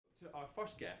to our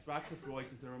first guest. Radcliffe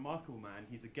Royce is a remarkable man.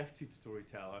 He's a gifted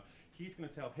storyteller. He's going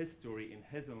to tell his story in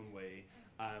his own way.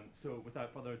 So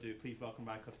without further ado, please welcome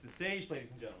Radcliffe to the stage, ladies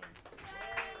and gentlemen.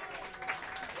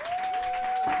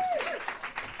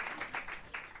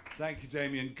 Thank you,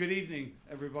 Damien. Good evening,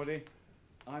 everybody.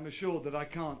 I'm assured that I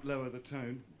can't lower the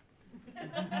tone,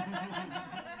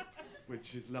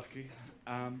 which is lucky.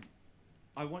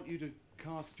 I want you to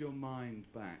cast your mind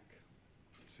back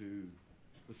to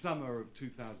the summer of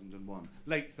 2001,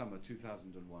 late summer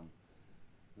 2001,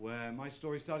 where my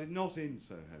story started not in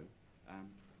Soho,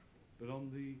 but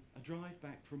on a drive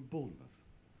back from Bournemouth,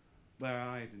 where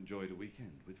I had enjoyed a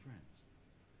weekend with friends.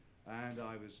 And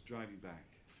I was driving back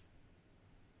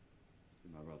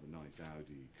in my rather nice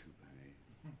Audi coupe,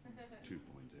 2.8,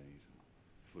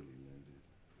 fully loaded,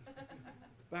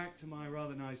 back to my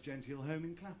rather nice genteel home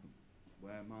in Clapham,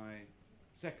 where my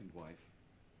second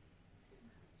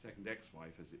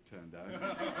ex-wife as it turned out,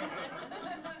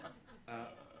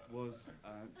 was,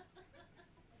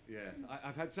 yes,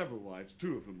 I've had several wives,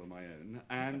 2 of them were my own,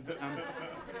 and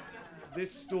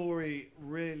this story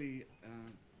really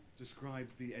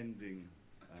describes the ending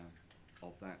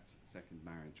of that second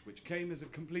marriage, which came as a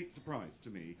complete surprise to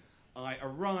me. I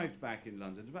arrived back in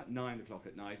London about 9 o'clock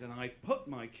at night, and I put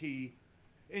my key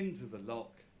into the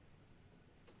lock,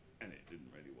 and it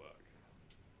didn't really work.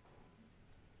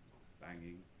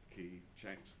 Banging, key,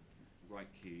 checked, right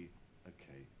key,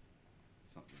 okay,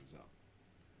 something's up.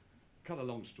 Cut a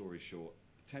long story short,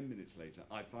 10 minutes later,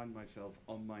 I find myself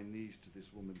on my knees to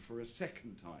this woman for a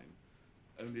second time,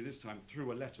 only this time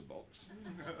through a letterbox,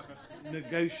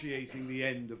 negotiating the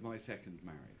end of my second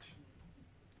marriage.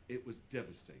 It was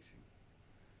devastating.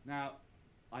 Now,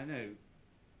 I know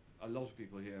a lot of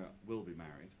people here will be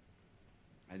married,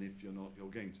 and if you're not, you're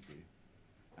going to be.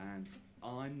 And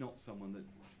I'm not someone that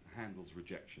handles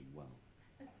rejection well.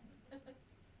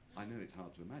 I know it's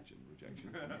hard to imagine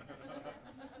rejection.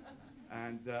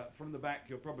 And from the back,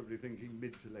 you're probably thinking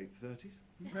mid to late 30s.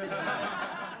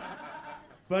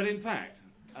 But in fact,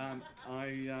 I'm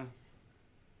a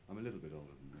little bit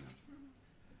older than that.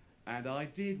 And I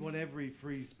did what every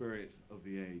free spirit of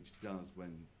the age does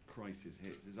when crisis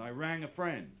hits, is I rang a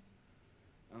friend.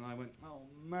 And I went, oh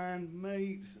man,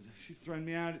 mate, she's thrown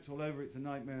me out, it's all over, it's a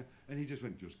nightmare. And he just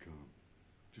went, just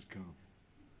calm.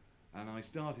 And I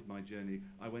started my journey.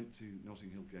 I went to Notting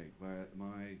Hill Gate, where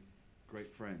my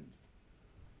great friend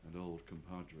and old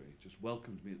compadre just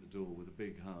welcomed me at the door with a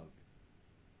big hug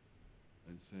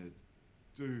and said,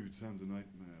 dude, sounds a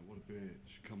nightmare, what a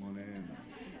bitch, come on in.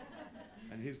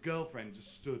 And his girlfriend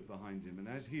just stood behind him, and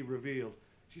as he revealed,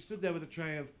 she stood there with a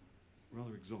tray of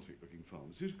rather exotic-looking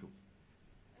pharmaceuticals.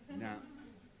 Now,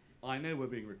 I know we're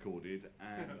being recorded,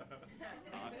 and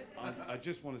I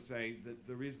just want to say that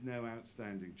there is no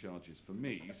outstanding charges for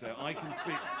me, so I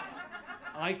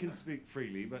can speak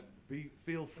freely, but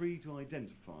feel free to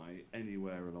identify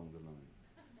anywhere along the line.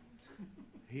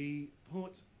 He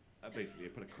put basically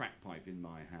a crack pipe in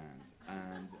my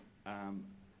hand and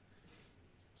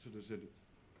sort of said,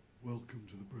 welcome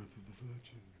to the breath of the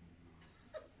Virgin.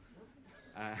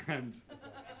 And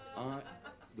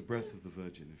the breath of the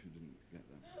Virgin, if you didn't get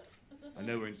that. I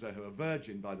know we're in Soho. A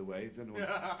virgin, by the way. If anyone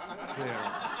clear.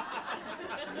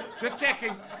 Just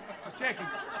checking.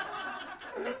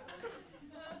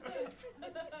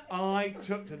 I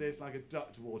took to this like a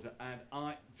duck to water, and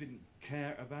I didn't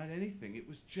care about anything. It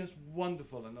was just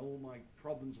wonderful, and all my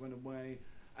problems went away.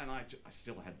 And I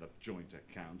still had the joint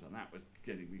account, and that was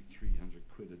getting me 300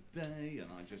 quid a day. And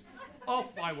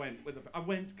off I went I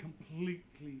went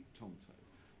completely tonto.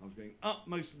 I was going up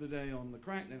most of the day on the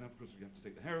crack, then of course you have to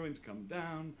take the heroin to come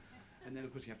down, and then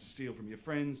of course you have to steal from your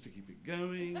friends to keep it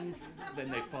going, then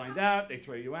they find out, they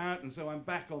throw you out, and so I'm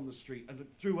back on the street, and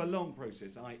through a long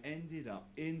process I ended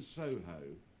up in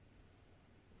Soho,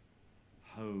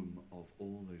 home of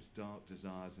all those dark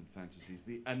desires and fantasies.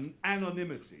 The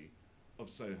anonymity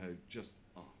of Soho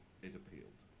it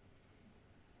appealed.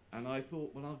 And I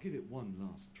thought, well, I'll give it one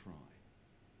last try.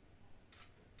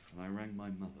 And I rang my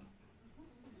mother.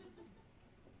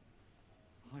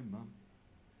 Hi, Mum.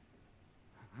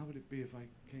 How would it be if I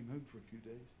came home for a few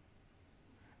days?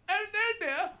 Oh, no,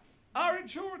 dear. Our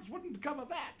insurance wouldn't cover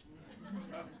that.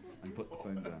 And put the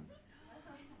phone down.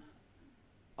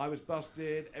 I was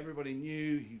busted. Everybody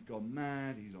knew he's gone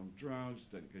mad. He's on drugs.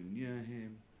 Don't go near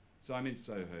him. So I'm in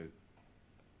Soho,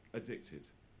 addicted,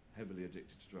 heavily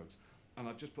addicted to drugs. And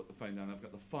I've just put the phone down. I've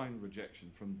got the final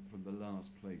rejection from the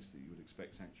last place that you would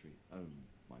expect sanctuary, home,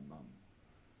 my mum.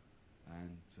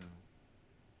 And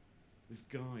this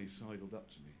guy sidled up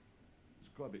to me.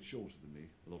 He's quite a bit shorter than me,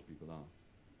 a lot of people are.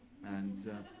 And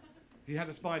he had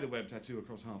a spider web tattoo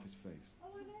across half his face. Oh,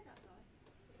 I know that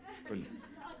Brilliant.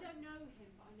 I don't know him, but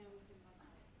I know of him by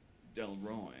sight.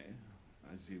 Delroy,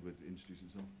 as he would introduce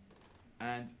himself.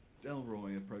 And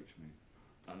Delroy approached me.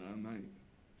 Hello, mate.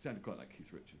 Sounded quite like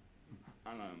Keith Richards.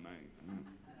 Hello, mate.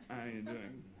 How you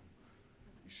doing?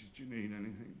 He says, do you need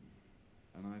anything?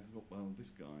 And I thought, well, this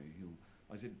guy,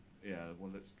 I said, yeah, well,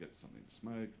 let's get something to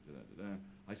smoke.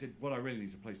 I said, what I really need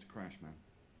is a place to crash, man.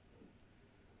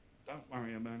 Don't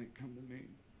worry about it, come to me.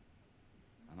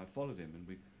 And I followed him, and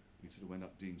we sort of went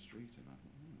up Dean Street, and I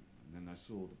thought, and then I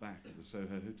saw the back of the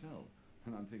Soho Hotel,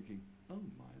 and I'm thinking, oh,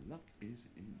 my luck is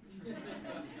in.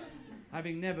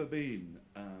 Having never been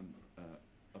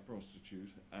a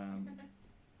prostitute,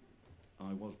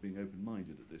 I was being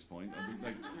open-minded at this point.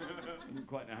 I didn't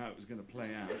quite know how it was going to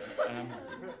play out.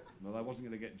 Well, I wasn't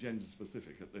going to get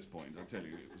gender-specific at this point, I tell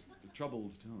you. It was the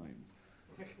troubled times.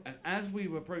 And as we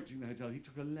were approaching the hotel, he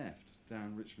took a left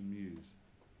down Richmond Mews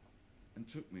and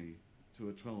took me to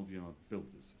a 12-yard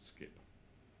builder's skip.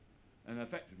 And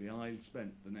effectively, I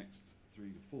spent the next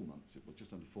 3 to 4 months, well,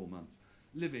 just under 4 months,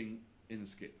 living in a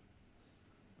skip.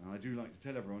 And I do like to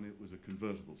tell everyone it was a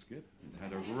convertible skip. It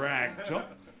had a rag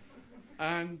top.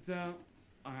 And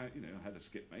I had a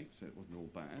skip mate, so it wasn't all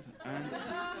bad. And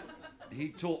he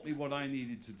taught me what I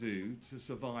needed to do to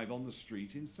survive on the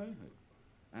street in Soho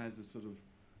as a sort of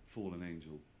fallen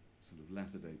angel, sort of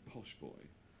latter-day posh boy.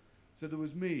 So there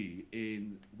was me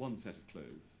in one set of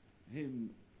clothes, him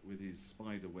with his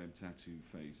spider-web tattoo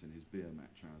face and his beer mat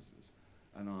trousers,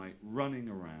 and I running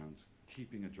around,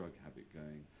 keeping a drug habit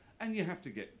going. And you have to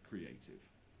get creative.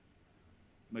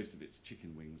 Most of it's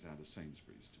chicken wings out of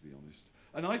Sainsbury's, to be honest.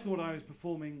 And I thought I was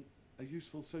performing a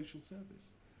useful social service,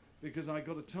 because I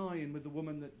got a tie-in with the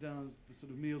woman that does the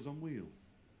sort of Meals on Wheels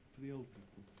for the old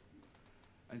people.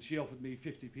 And she offered me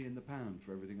 50p in the pound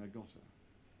for everything I got her.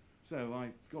 So I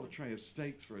got a tray of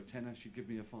steaks for a tenner, she'd give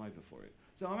me a fiver for it.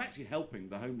 So I'm actually helping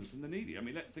the homeless and the needy. I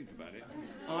mean, let's think about it.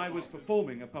 I was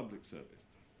performing a public service.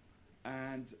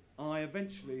 And I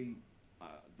eventually,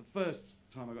 the first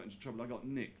time I got into trouble, I got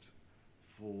nicked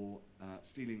for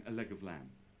stealing a leg of lamb.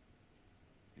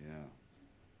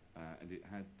 Yeah. And it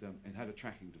had a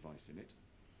tracking device in it.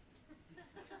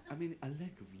 I mean, a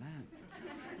leg of lamb.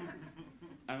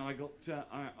 And I got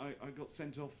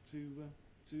sent off to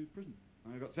prison.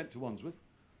 I got sent to Wandsworth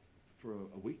for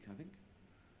a week, I think.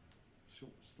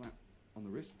 Short slap on the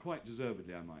wrist, quite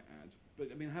deservedly, I might add.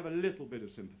 But I mean, have a little bit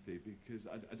of sympathy, because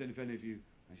I don't know if any of you,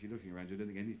 actually looking around you, I don't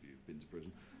think any of you have been to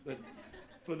prison. But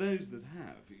for those that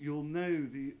have, you'll know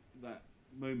that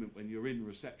moment when you're in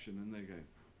reception and they go,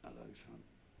 hello, son,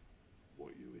 what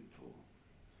are you in for?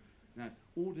 Now,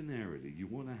 ordinarily, you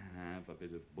want to have a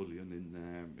bit of bullion in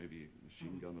there, maybe a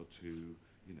machine gun or two,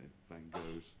 Van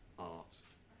Gogh's, art,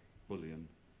 bullion,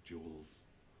 jewels.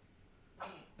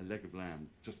 A leg of lamb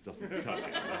just doesn't touch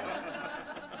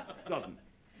it. Doesn't.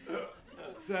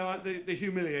 So the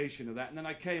humiliation of that, and then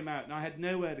I came out and I had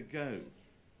nowhere to go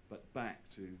but back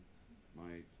to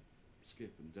my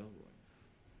skip and Delroy.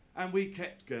 And we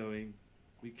kept going,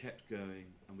 and we kept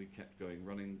going,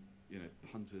 running,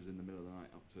 punters in the middle of the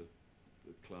night up to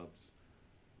the clubs.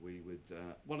 We would,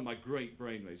 one of my great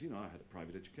brainwaves, I had a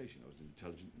private education, I was an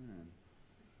intelligent man.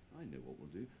 I know what we'll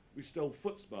do. We stole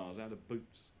foot spars out of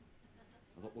boots.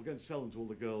 I thought, we'll go and sell them to all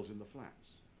the girls in the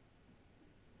flats.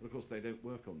 But of course they don't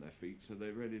work on their feet, so they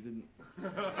really didn't.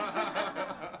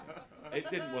 It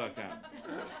didn't work out.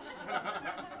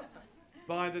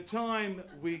 By the time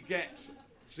we get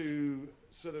to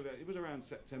it was around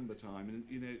September time, and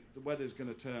the weather's going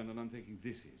to turn, and I'm thinking,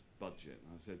 this is budget.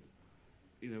 And I said,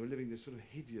 we're living this sort of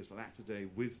hideous latter-day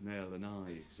with nail and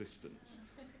eye existence.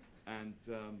 And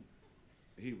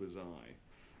he was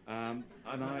and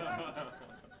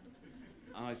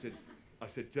I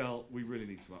said, Del, we really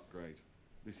need to upgrade.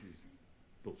 This is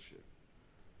bullshit.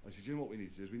 I said, you know what we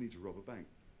need to do is we need to rob a bank.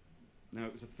 Now,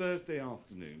 it was a Thursday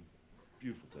afternoon,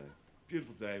 beautiful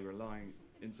day. We were lying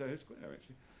in Soho Square,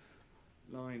 actually.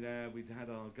 Lying there, we'd had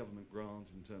our government grant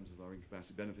in terms of our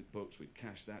incapacity benefit books. We'd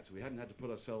cashed that, so we hadn't had to put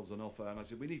ourselves on offer. And I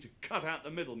said, we need to cut out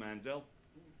the middleman, Del.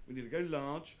 We need to go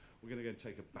large. We're going to go and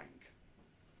take a bank.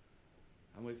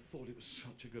 And we thought it was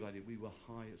such a good idea. We were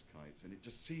high as kites, and it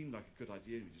just seemed like a good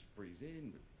idea. We just breeze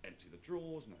in, we'd empty the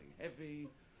drawers, nothing heavy.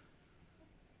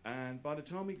 And by the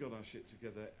time we got our shit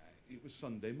together, it was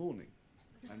Sunday morning.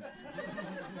 And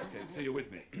okay, so you're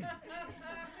with me.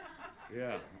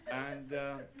 Yeah, and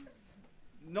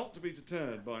not to be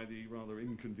deterred by the rather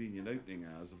inconvenient opening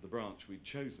hours of the branch we'd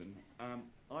chosen,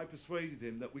 I persuaded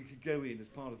him that we could go in as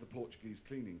part of the Portuguese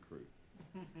cleaning crew.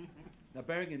 Now,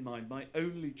 bearing in mind, my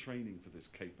only training for this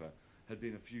caper had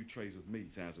been a few trays of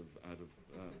meat out of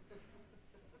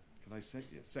can And I said,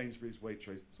 yes, Sainsbury's,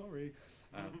 Waitrose, sorry,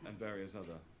 and various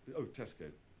other,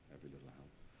 Tesco, every little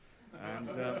helps. And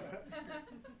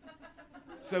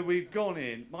so we've gone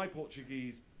in, my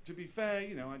Portuguese, to be fair,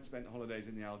 I'd spent holidays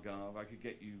in the Algarve, I could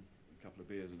get you a couple of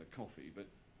beers and a coffee, but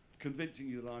convincing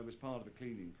you that I was part of the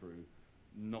cleaning crew,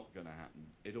 not going to happen.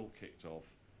 It all kicked off.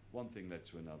 One thing led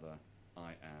to another. I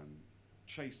am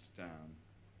chased down,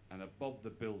 and a Bob the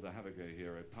Builder Have-A-Go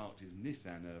hero parked his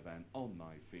Nissan Irvan on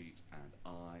my feet, and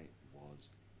I was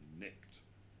nicked.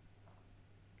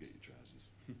 Get your trousers.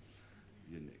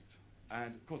 You're nicked.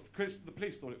 And of course, the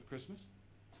police thought it was Christmas.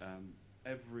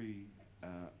 Every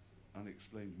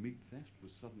unexplained meat theft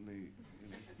was suddenly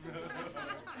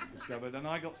discovered, and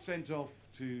I got sent off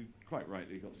to, quite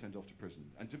rightly, to prison.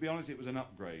 And to be honest, it was an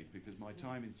upgrade, because my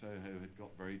time in Soho had got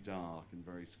very dark and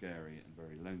very scary and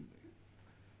very lonely.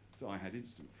 So I had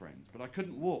instant friends, but I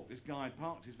couldn't walk. This guy had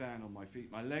parked his van on my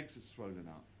feet, my legs had swollen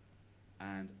up,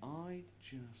 and I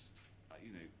just, I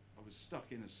was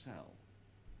stuck in a cell,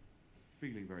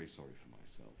 feeling very sorry for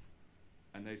myself.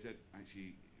 And they said,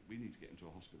 actually, we need to get into a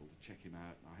hospital to check him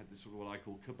out. And I had this sort of what I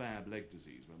call kebab leg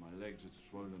disease, where my legs had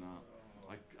swollen up.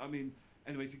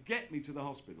 Anyway, to get me to the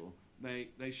hospital,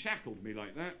 they shackled me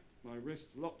like that, my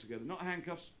wrists locked together, not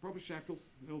handcuffs, proper shackles,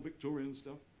 the old Victorian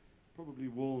stuff, probably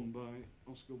worn by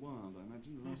Oscar Wilde, I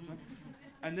imagine, the last time.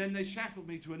 And then they shackled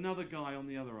me to another guy on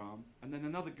the other arm, and then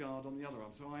another guard on the other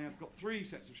arm. So I have got 3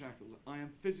 sets of shackles. I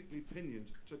am physically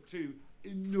pinioned to 2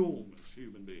 enormous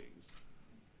human beings.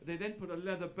 They then put a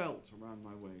leather belt around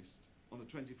my waist on a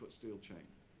 20-foot steel chain.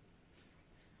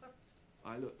 What?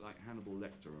 I looked like Hannibal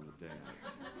Lecter on a day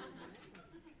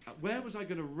out. Where was I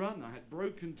going to run? I had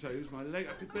broken toes, my leg,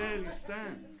 I could barely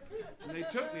stand. And they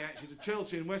took me actually to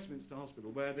Chelsea and Westminster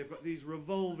Hospital, where they've got these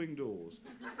revolving doors.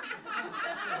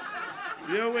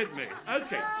 You're with me?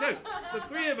 Okay, so the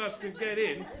 3 of us could get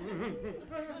in.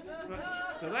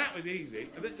 So that was easy.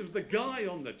 And then there was the guy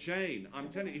on the chain. I'm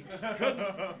telling you, he just couldn't.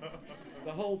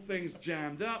 The whole thing's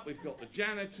jammed up. We've got the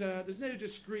janitor. There's no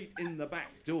discreet in the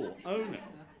back door. Oh no.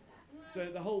 So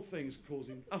the whole thing's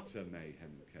causing utter mayhem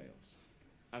and chaos.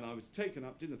 And I was taken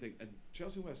up, didn't think, and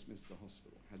Chelsea Westminster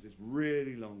Hospital has this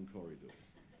really long corridor.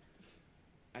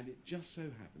 And it just so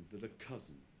happened that a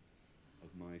cousin of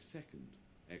my second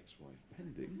ex-wife,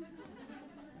 pending,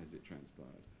 as it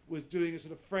transpired, was doing a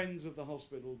sort of Friends of the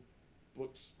Hospital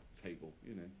books table,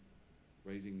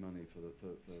 raising money for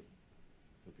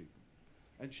people.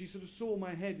 And she sort of saw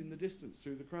my head in the distance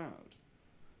through the crowd.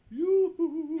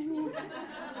 Yoo-hoo!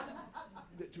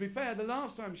 To be fair, the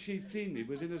last time she'd seen me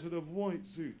was in a sort of white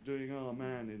suit doing Our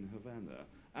Man in Havana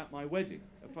at my wedding.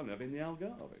 Funny enough, in the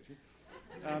Algarve, actually.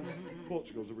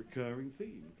 Portugal's a recurring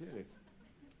theme, clearly.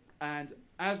 And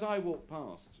as I walked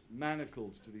past,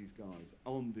 manacled to these guys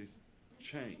on this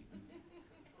chain,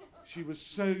 she was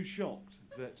so shocked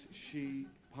that she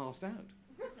passed out.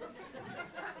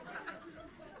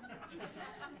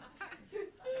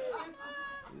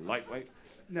 Lightweight.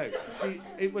 No,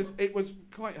 it was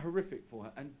quite horrific for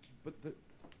her. But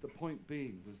the point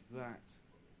being was that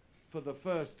for the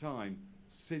first time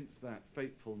since that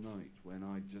fateful night, when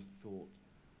I just thought,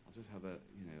 I'll just have a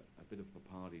bit of a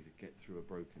party to get through a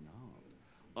broken heart,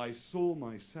 I saw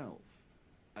myself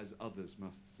as others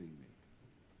must see me.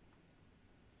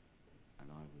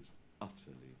 And I was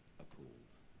utterly appalled.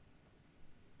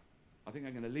 I think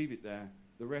I'm going to leave it there.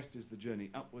 The rest is the journey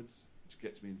upwards, which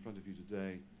gets me in front of you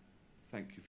today.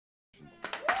 Thank you for your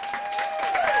attention.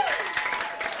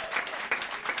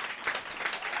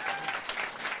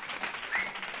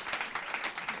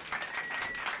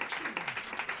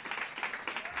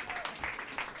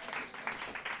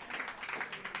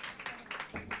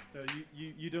 So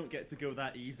you don't get to go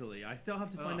that easily. I still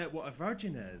have to find out what a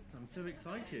virgin is. I'm so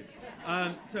excited.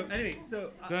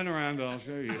 Turn around, I'll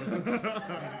show you.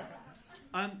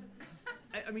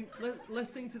 I mean,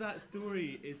 listening to that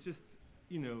story is just,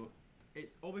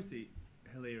 it's obviously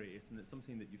hilarious, and it's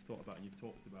something that you've thought about and you've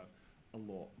talked about a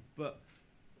lot. But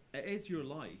it is your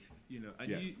life, and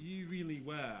yes. you really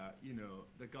were,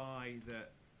 the guy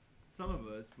that some of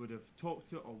us would have talked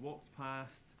to or walked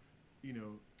past,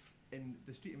 in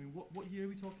the street. I mean, what year are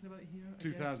we talking about here?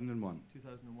 2001.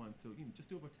 2001. So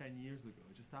just over 10 years ago,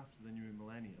 just after the new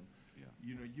millennium. Yeah.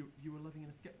 You were living in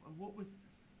a skip. And what was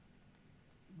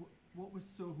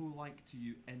Soho like to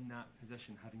you in that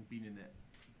position, having been in it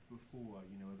before?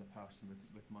 As a person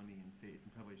with money and status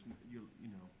and privilege.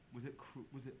 Was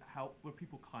it help? Were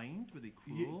people kind? Were they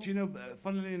cruel?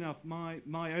 Funnily enough, my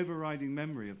overriding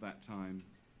memory of that time,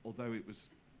 although it was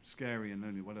scary and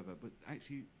lonely, whatever, but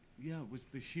actually. Yeah, was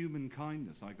the human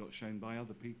kindness I got shown by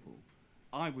other people.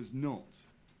 I was not.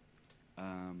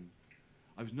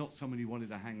 I was not someone you wanted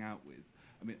to hang out with.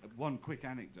 I mean, one quick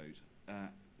anecdote.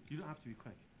 You don't have to be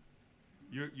quick.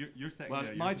 You're saying. Well,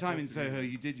 yeah, my you're time in supposed to be- Soho,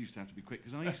 you did used to have to be quick,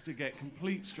 because I used to get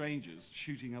complete strangers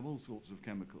shooting up all sorts of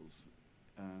chemicals,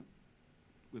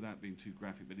 without being too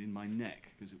graphic, but in my neck,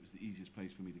 because it was the easiest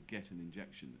place for me to get an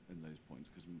injection in those points,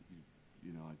 because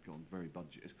you know, I'd gone very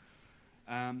budget.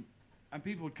 And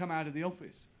people would come out of the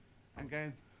office and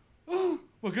go, "Oh,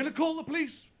 we're going to call the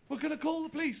police. We're going to call the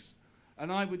police."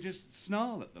 And I would just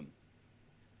snarl at them.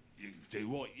 "You do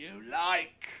what you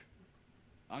like.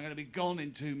 I'm going to be gone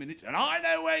in 2 minutes, and I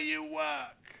know where you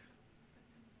work."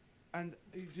 And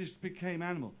it just became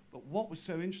animal. But what was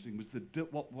so interesting was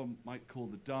what one might call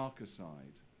the darker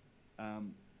side.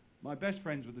 My best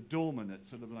friends were the doormen at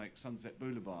sort of like Sunset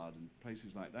Boulevard and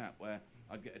places like that, where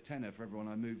I'd get a tenner for everyone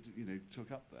I moved,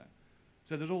 took up there.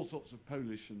 So there's all sorts of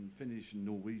Polish and Finnish and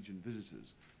Norwegian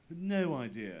visitors with no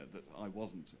idea that I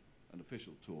wasn't an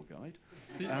official tour guide.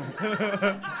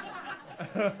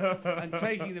 And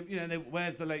taking them,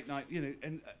 where's the late night,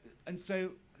 and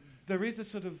so there is a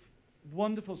sort of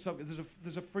wonderful subject.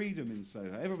 There's a freedom in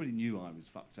Soho. Everybody knew I was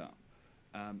fucked up,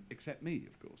 except me,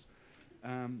 of course.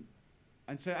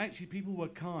 And so actually people were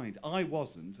kind. I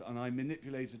wasn't, and I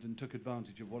manipulated and took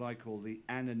advantage of what I call the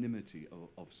anonymity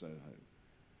of Soho.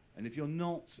 And if you're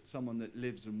not someone that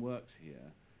lives and works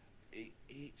here,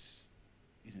 it's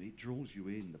it draws you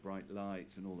in, the bright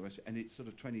lights and all the rest of it, and it's sort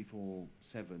of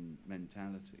 24/7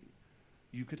 mentality.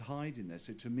 You could hide in there.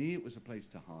 So to me, it was a place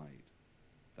to hide.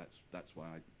 That's why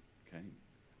I came.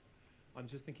 I'm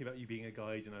just thinking about you being a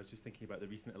guide, and I was just thinking about the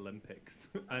recent Olympics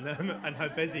and how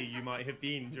busy you might have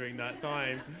been during that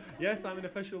time. Yes, I'm an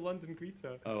official London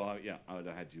greeter. Oh, I would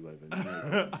have had you over.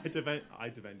 No. I'd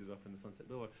have ended up in the Sunset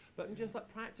Boulevard. But just like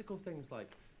practical things,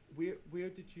 like where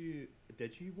did you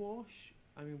wash?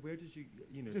 I mean, where did you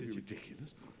Don't did be you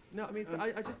ridiculous. No, I mean, No,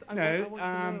 I want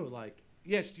to know, like,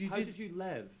 yes, you how did. did you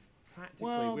live practically?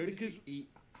 Well, where because did you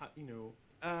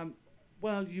eat?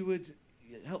 Well, you would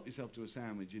help yourself to a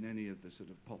sandwich in any of the sort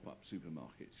of pop-up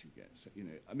supermarkets you get. So,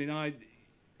 I mean, I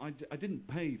didn't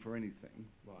pay for anything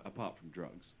apart from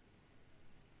drugs.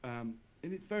 And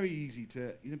it's very easy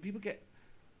to, people get,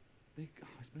 I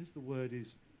suppose the word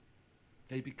is,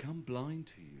 they become blind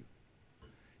to you.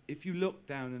 If you look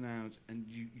down and out, and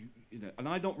you and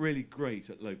I'm not really great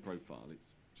at low profile. It's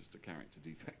just a character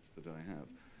defect that I have,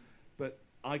 but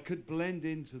I could blend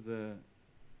into the.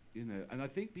 And I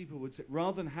think people would say,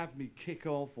 rather than have me kick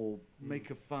off or make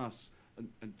a fuss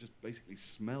and just basically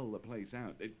smell the place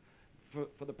out,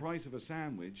 for the price of a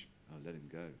sandwich, I'll let him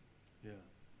go. Yeah.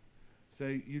 So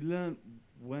you learn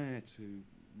where to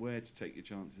take your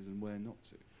chances and where not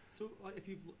to. So, like, if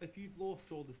you've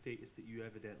lost all the status that you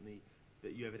evidently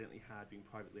had, being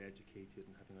privately educated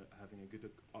and having a good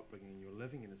upbringing, and you're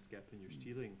living in a skip and you're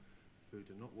stealing food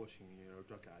and not washing, and you're a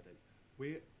drug addict,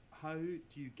 how do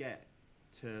you get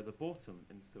to the bottom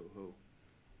in Soho?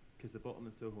 Because the bottom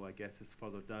in Soho, I guess, is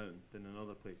further down than in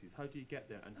other places. How do you get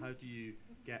there, and how do you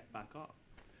get back up?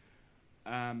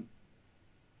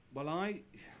 Well, I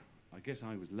guess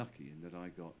I was lucky in that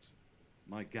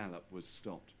my gallop was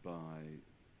stopped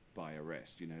by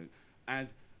arrest.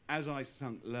 As I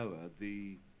sunk lower, if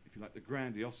you like, the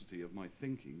grandiosity of my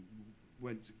thinking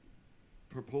went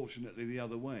proportionately the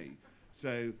other way.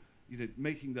 So,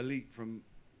 making the leap from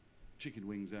chicken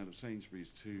wings out of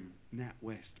Sainsbury's to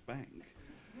NatWest Bank,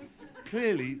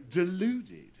 clearly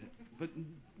deluded, but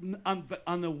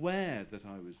unaware that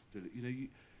I was deluded.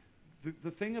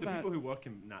 The thing about the people who work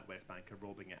in NatWest Bank are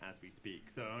robbing it as we speak,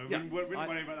 so Yeah, I wouldn't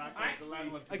worry about that. actually, the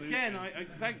level of delusion. again, I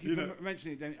thank you for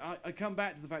mentioning it, Danny. I come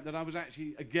back to the fact that I was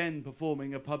actually again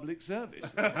performing a public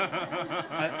service,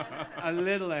 a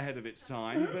little ahead of its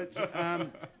time. But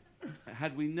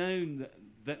had we known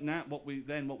that now what we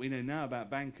know now about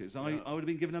bankers, I would have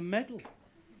been given a medal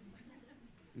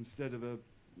instead of a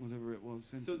whatever it was.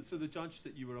 So the judge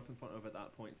that you were up in front of at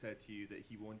that point said to you that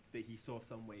he saw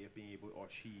some way of being able, or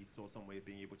she saw some way of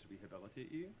being able to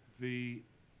rehabilitate you.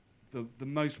 The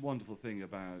most wonderful thing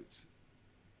about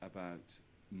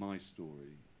my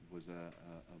story was a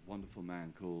wonderful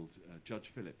man called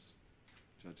Judge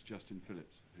Justin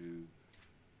Phillips, who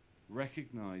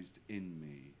recognised in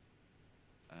me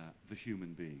the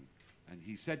human being, and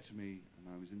he said to me,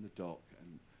 and I was in the dock,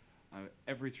 and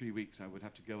every 3 weeks I would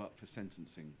have to go up for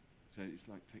sentencing. So it's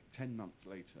like 10 months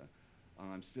later, and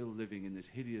I'm still living in this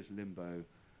hideous limbo.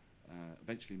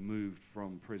 Eventually moved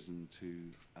from prison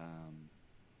to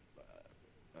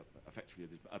effectively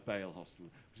a bail hostel,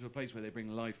 which is a place where they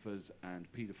bring lifers and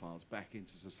paedophiles back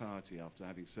into society after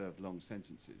having served long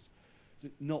sentences. So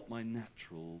not my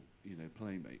natural,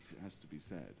 playmates, it has to be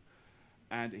said.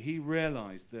 And he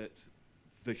realised that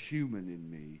the human in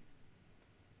me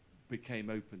became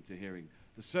open to hearing.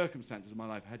 The circumstances of my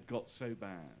life had got so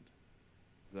bad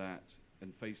that,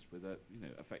 and faced with a,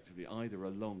 effectively either a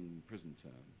long prison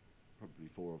term, probably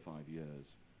 4 or 5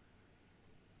 years,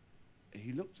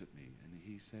 he looked at me and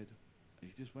he said,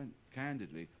 he just went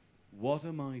candidly, "What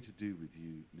am I to do with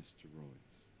you, Mr.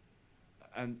 Royce?"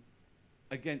 And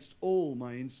against all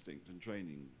my instinct and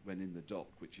training when in the dock,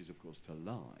 which is of course to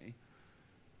lie,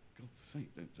 God's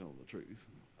sake, don't tell the truth,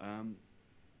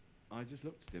 I just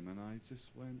looked at him and I just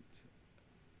went,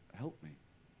 "Help me,"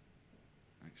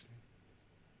 actually.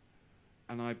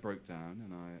 And I broke down,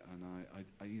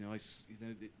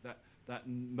 that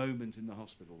moment in the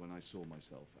hospital when I saw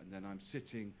myself, and then I'm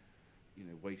sitting,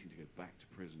 waiting to go back to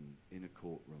prison in a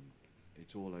courtroom.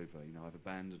 It's all over. I've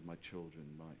abandoned my children.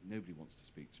 Nobody wants to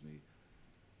speak to me.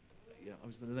 I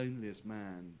was the loneliest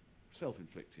man,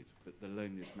 self-inflicted, but the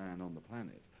loneliest man on the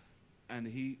planet. And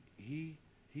he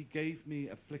gave me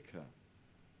a flicker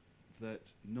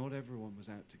that not everyone was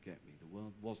out to get me. The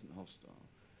world wasn't hostile.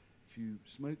 If you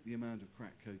smoke the amount of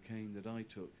crack cocaine that I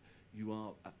took,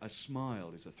 a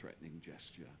smile is a threatening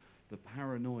gesture. The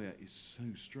paranoia is so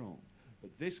strong.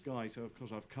 But this guy, so of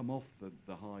course I've come off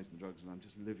the highs and the drugs, and I'm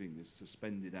just living this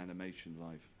suspended animation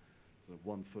life, sort of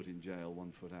 1 foot in jail,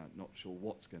 1 foot out, not sure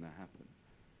what's going to happen.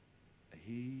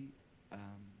 He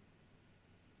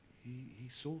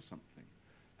saw something,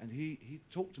 and he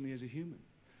talked to me as a human.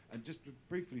 And just to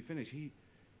briefly finish,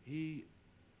 he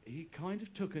kind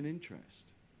of took an interest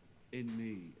in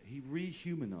me. He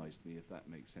rehumanized me, if that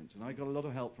makes sense. And I got a lot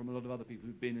of help from a lot of other people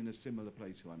who've been in a similar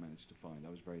place who I managed to find. I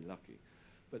was very lucky.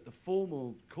 But the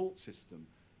formal court system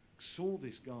saw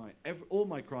this guy. All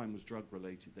my crime was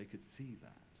drug-related. They could see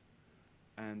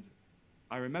that. And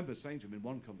I remember saying to him in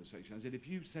one conversation, I said, "If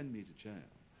you send me to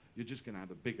jail, you're just going to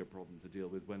have a bigger problem to deal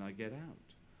with when I get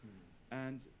out."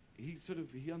 And he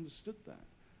understood that.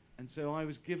 And so I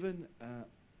was given,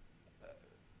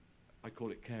 I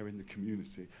call it care in the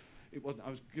community. I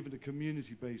was given a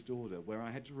community-based order where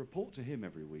I had to report to him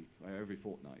every week, every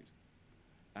fortnight,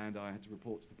 and I had to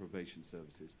report to the probation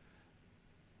services.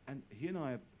 And he and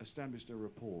I established a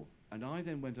rapport, and I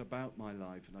then went about my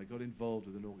life, and I got involved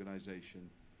with an organization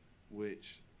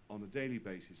which, on a daily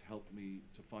basis, helped me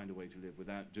to find a way to live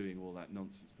without doing all that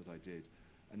nonsense that I did.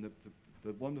 And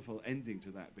the wonderful ending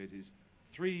to that bit is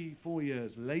 3-4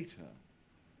 years later,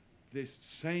 this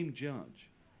same judge,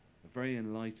 a very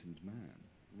enlightened man,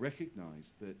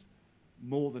 recognized that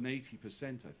more than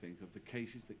 80%, I think, of the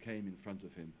cases that came in front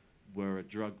of him were a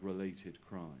drug-related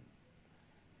crime.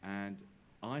 And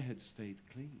I had stayed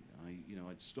clean.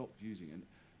 I'd stopped using it.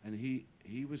 And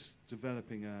he was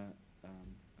developing a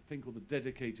thing called the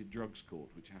Dedicated Drugs Court,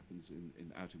 which happens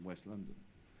out in West London.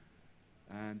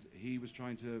 And he was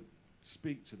trying to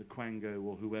speak to the Quango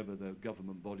or whoever the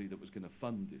government body that was going to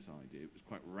fund this idea. It was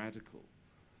quite radical,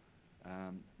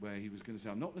 where he was going to say,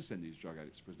 "I'm not going to send these drug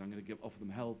addicts to prison. I'm going to offer them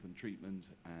help and treatment,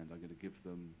 and I'm going to give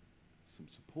them some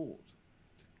support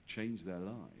to change their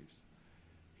lives."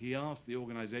 He asked the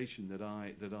organisation that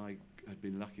I had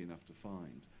been lucky enough to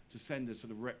find to send a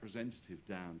sort of representative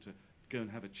down to go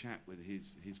and have a chat with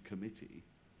his committee.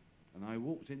 And I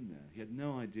walked in there. He had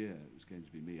no idea it was going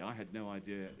to be me. I had no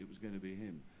idea it was going to be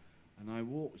him. And I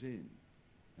walked in,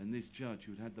 and this judge,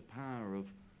 who'd had the power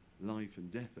of life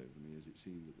and death over me, as it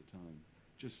seemed at the time,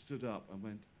 just stood up and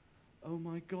went, "Oh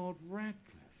my God,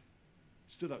 Radcliffe."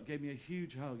 Stood up, gave me a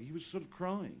huge hug. He was sort of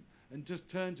crying, and just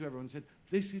turned to everyone and said,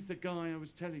 "This is the guy I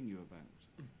was telling you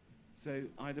about." So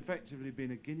I'd effectively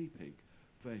been a guinea pig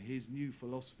for his new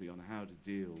philosophy on how to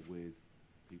deal with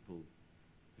people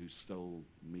who stole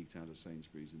meat out of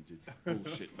Sainsbury's and did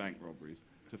bullshit bank robberies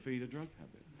to feed a drug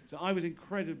habit. So I was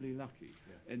incredibly lucky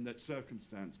in that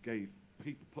circumstance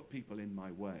put people in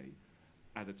my way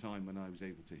at a time when I was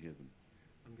able to hear them.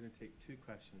 I'm going to take 2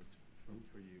 questions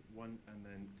for you, 1 and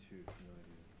then 2.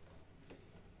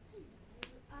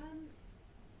 I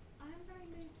am very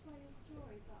moved by your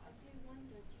story, but I do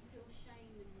wonder, do you feel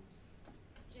shame and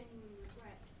genuine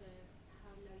regret for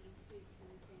how low you stooped and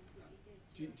the things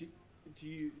that you did?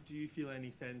 Do you feel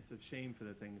any sense of shame for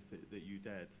the things that you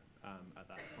did at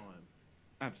that time?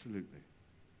 Absolutely.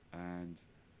 And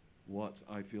what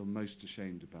I feel most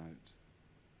ashamed about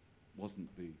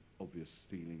wasn't the obvious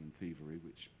stealing and thievery,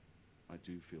 which I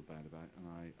do feel bad about, and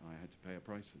I had to pay a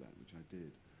price for that, which I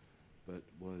did, but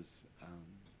was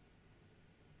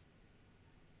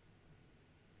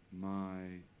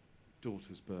my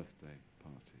daughter's birthday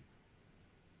party.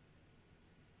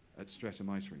 At Streatham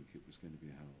Ice Rink it was going to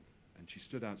be held, and she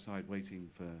stood outside waiting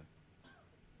for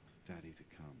Daddy to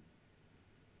come.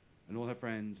 And all her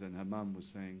friends and her mum was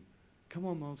saying, come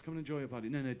on, Miles, come and enjoy your party.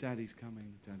 No, Daddy's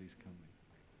coming, Daddy's coming.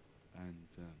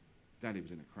 And Daddy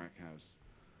was in a crack house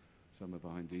somewhere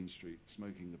behind Dean Street,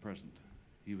 smoking the present.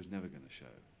 He was never going to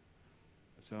show.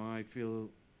 So I feel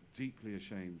deeply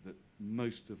ashamed that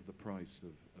most of the price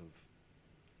of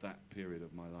that period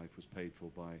of my life was paid for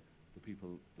by the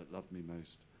people that loved me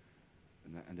most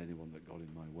and anyone that got in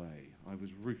my way. I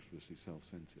was ruthlessly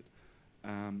self-centered.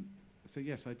 So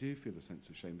yes, I do feel a sense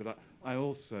of shame, but I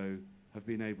also have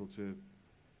been able to,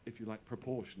 if you like,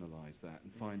 proportionalize that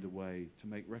and find a way to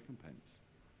make recompense,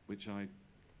 which I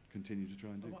continue to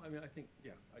try and do. I mean, I think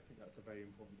that's a very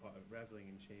important part of reveling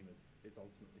in shame is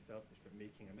ultimately selfish, but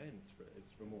making amends for it is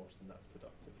remorse, and that's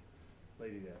productive.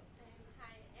 Lady there.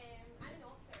 Hi, I'm an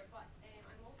author, but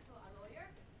I'm also a lawyer,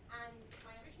 and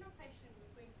my original question was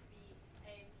going to be,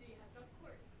 do you have drug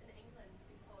courts in England?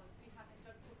 Because we have had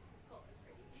drug courts in Scotland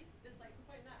for ages, just like to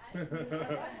point that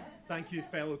out. Thank you,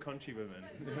 fellow countrywomen.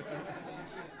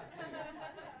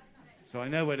 So I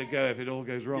know where to go if it all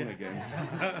goes wrong again.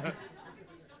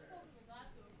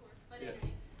 Anyway,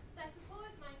 so I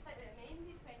suppose my slightly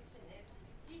amended question is,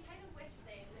 do you kind of wish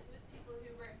then that those people who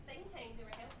were thinking they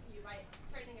were helping you by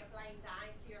turning a blind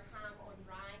eye to your ham on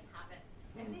rye habit,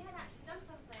 if they had actually done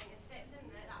something and stepped in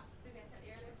at that, maybe I said the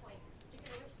earlier point, do you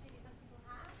kind of wish maybe some people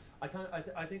had?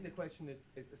 I think the question is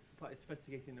slightly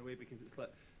sophisticated in a way, because it's like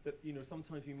that, you know,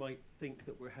 sometimes we might think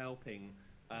that we're helping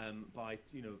by,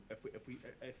 you know, if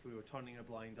we were turning a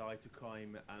blind eye to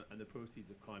crime and the proceeds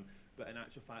of crime, but in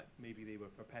actual fact maybe they were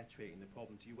perpetuating the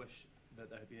problem. Do you wish that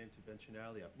there had been intervention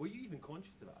earlier? Were you even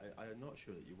conscious of that? I'm not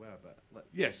sure that you were, but let's.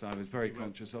 Yes, I was very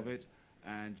conscious of it,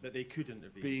 and that they could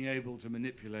intervene. Being able to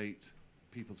manipulate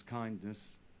people's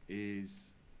kindness is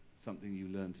something you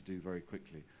learn to do very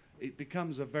quickly. It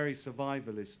becomes a very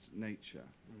survivalist nature.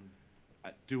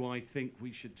 Do I think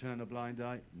we should turn a blind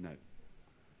eye? No.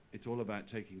 It's all about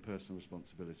taking personal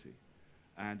responsibility.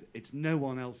 And it's no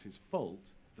one else's fault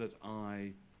that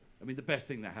I mean, the best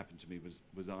thing that happened to me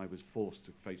was I was forced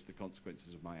to face the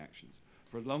consequences of my actions.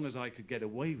 For as long as I could get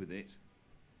away with it,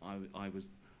 I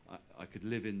could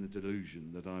live in the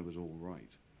delusion that I was all right.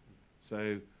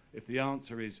 So if the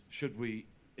answer is, should we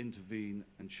intervene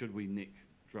and should we nick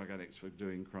drug addicts for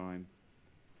doing crime?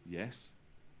 Yes.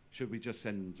 Should we just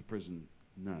send them to prison?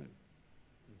 No.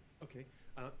 Okay.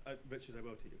 Richard, I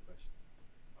will take your question.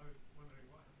 I was wondering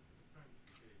what happened to the friend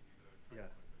who gave you the Yeah,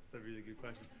 it's a really good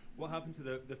question. What happened to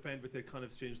the friend with the kind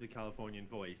of strangely Californian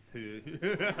voice who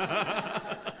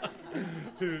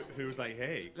who was like,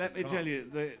 hey, let me tell you,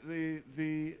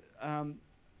 the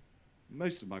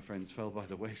most of my friends fell by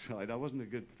the wayside. I wasn't a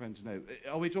good friend to know.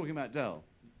 Are we talking about Del?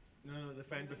 No, the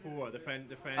friend before, the friend.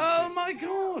 Oh my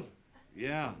God!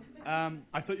 Yeah.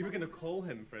 I thought you were going to call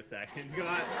him for a second. You're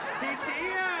like, he's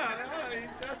here! Oh,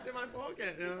 he's just in my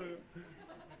pocket. No.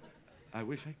 I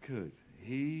wish I could.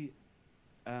 He,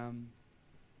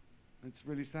 it's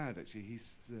really sad actually.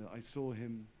 I saw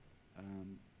him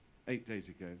 8 days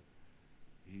ago.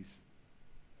 He's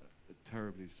a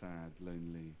terribly sad,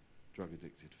 lonely,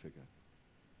 drug-addicted figure.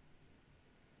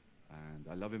 And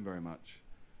I love him very much.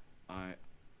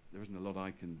 There isn't a lot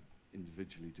I can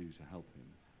individually do to help him.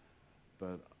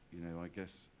 But, you know, I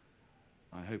guess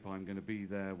I hope I'm going to be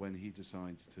there when he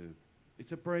decides to.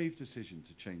 It's a brave decision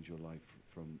to change your life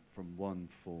from one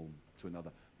form to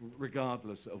another,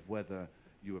 regardless of whether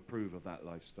you approve of that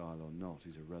lifestyle or not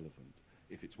is irrelevant.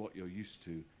 If it's what you're used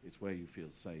to, it's where you feel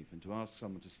safe. And to ask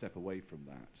someone to step away from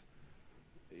that,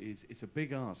 it's a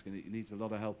big ask, and it needs a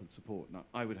lot of help and support. And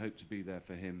I would hope to be there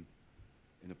for him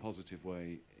in a positive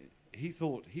way. He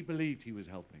believed he was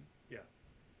helping. Yeah.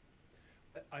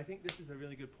 I think this is a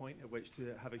really good point at which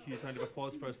to have a huge round of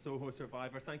applause for a Soho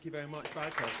survivor. Thank you very much,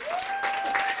 Radcliffe.